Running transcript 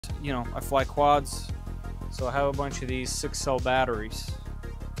you know, I fly quads, so I have a bunch of these 6-cell batteries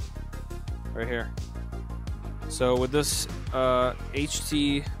right here. So with this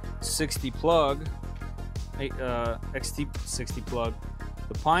HT60 plug, XT60 plug,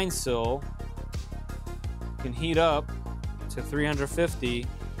 the Pinecil can heat up to 350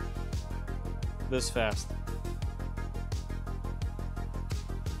 this fast.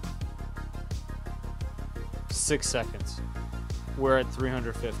 Six seconds. We're at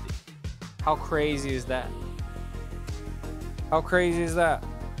 350. How crazy is that? How crazy is that?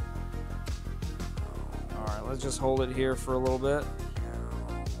 All right, let's just hold it here for a little bit.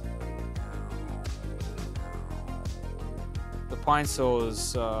 The Pinecil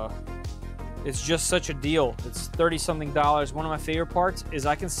is, it's just such a deal. It's $30-something. One of my favorite parts is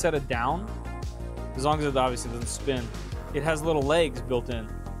I can set it down, as long as it obviously doesn't spin. It has little legs built in,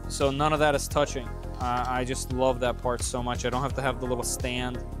 so none of that is touching. I just love that part so much. I don't have to have the little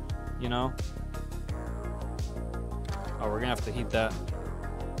stand, you know? Oh, we're gonna have to heat that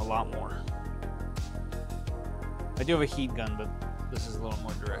a lot more. I do have a heat gun, but this is a little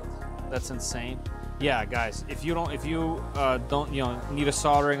more direct. That's insane. Yeah, guys, if you don't, you know, need a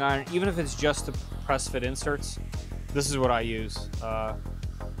soldering iron, even if it's just to press fit inserts, this is what I use.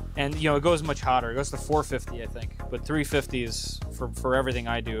 And you know, it goes much hotter. It goes to 450, I think, but 350 is for everything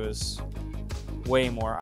I do is way more.